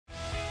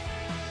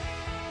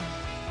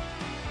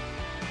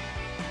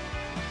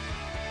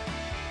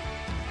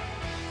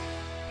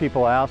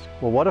people ask,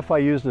 well, what if I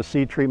used a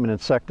seed treatment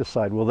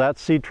insecticide? Will that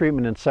seed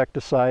treatment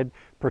insecticide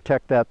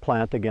protect that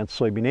plant against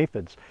soybean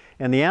aphids?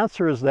 And the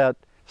answer is that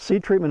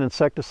seed treatment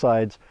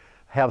insecticides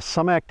have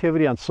some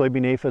activity on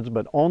soybean aphids,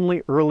 but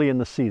only early in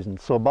the season.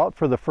 So about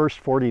for the first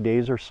 40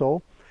 days or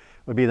so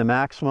would be the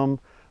maximum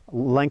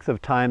length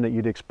of time that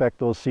you'd expect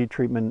those seed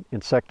treatment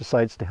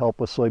insecticides to help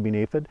with soybean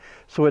aphid.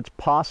 So it's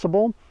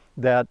possible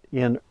that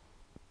in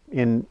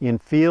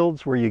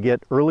fields where you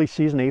get early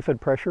season aphid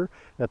pressure,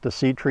 that the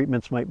seed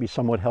treatments might be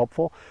somewhat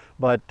helpful.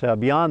 But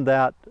beyond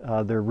that,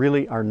 they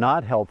really are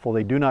not helpful.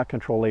 They do not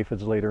control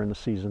aphids later in the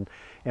season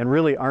and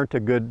really aren't a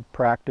good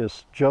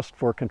practice just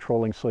for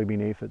controlling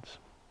soybean aphids.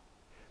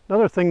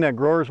 Another thing that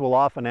growers will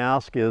often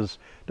ask is,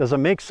 does it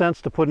make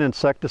sense to put an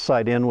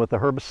insecticide in with a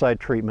herbicide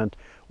treatment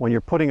when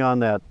you're putting on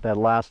that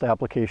last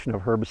application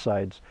of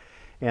herbicides?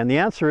 And the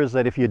answer is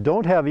that if you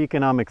don't have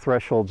economic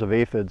thresholds of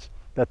aphids,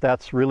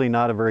 that's really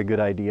not a very good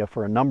idea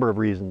for a number of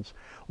reasons.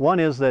 One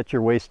is that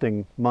you're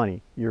wasting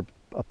money. You're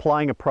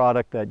applying a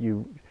product that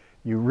you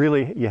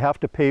have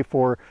to pay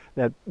for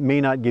that may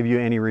not give you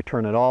any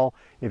return at all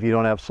if you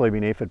don't have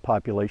soybean aphid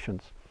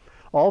populations.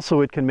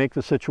 Also, it can make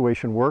the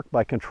situation work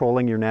by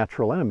controlling your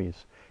natural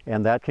enemies,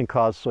 and that can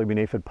cause soybean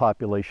aphid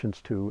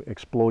populations to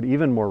explode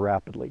even more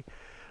rapidly.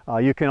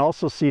 You can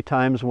also see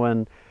times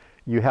when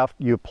you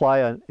apply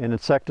an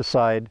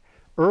insecticide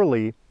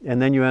early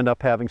and then you end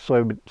up having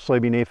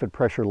soybean aphid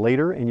pressure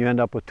later, and you end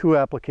up with 2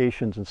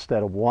 applications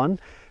instead of 1,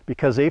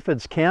 because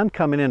aphids can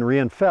come in and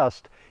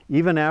reinfest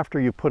even after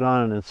you put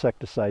on an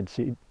insecticide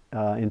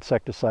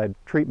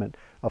treatment,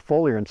 a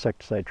foliar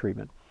insecticide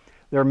treatment.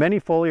 There are many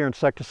foliar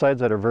insecticides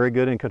that are very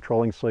good in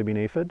controlling soybean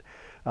aphid,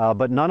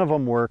 but none of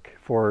them work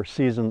for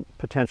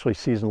potentially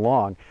season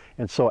long.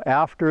 And so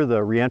after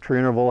the reentry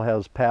interval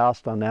has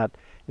passed on that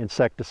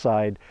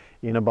insecticide,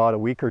 in about a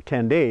week or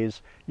 10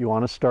 days, you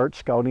want to start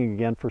scouting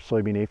again for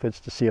soybean aphids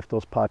to see if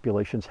those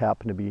populations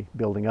happen to be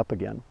building up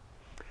again.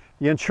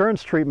 The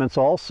insurance treatments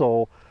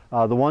also,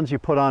 the ones you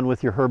put on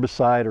with your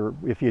herbicide, or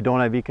if you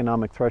don't have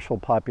economic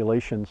threshold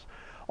populations,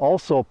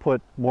 also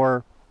put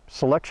more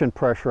selection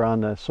pressure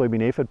on the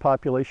soybean aphid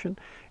population,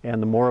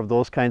 and the more of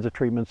those kinds of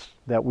treatments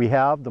that we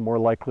have, the more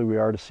likely we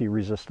are to see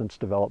resistance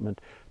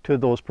development to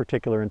those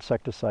particular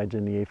insecticides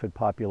in the aphid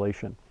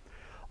population.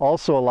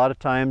 Also, a lot of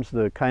times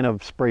the kind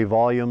of spray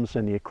volumes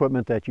and the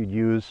equipment that you'd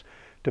use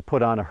to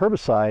put on a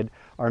herbicide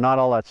are not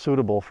all that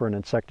suitable for an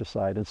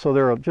insecticide, and so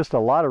there are just a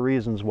lot of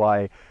reasons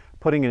why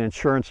putting an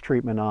insurance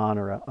treatment on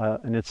or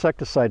an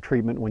insecticide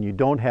treatment when you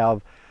don't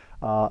have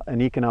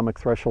an economic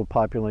threshold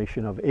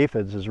population of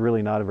aphids is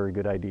really not a very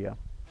good idea.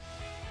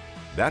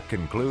 That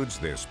concludes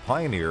this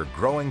Pioneer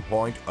Growing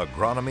Point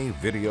Agronomy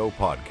video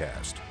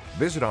podcast.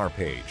 Visit our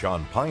page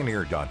on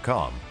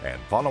pioneer.com and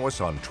follow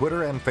us on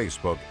Twitter and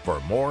Facebook for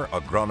more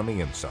agronomy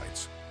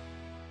insights.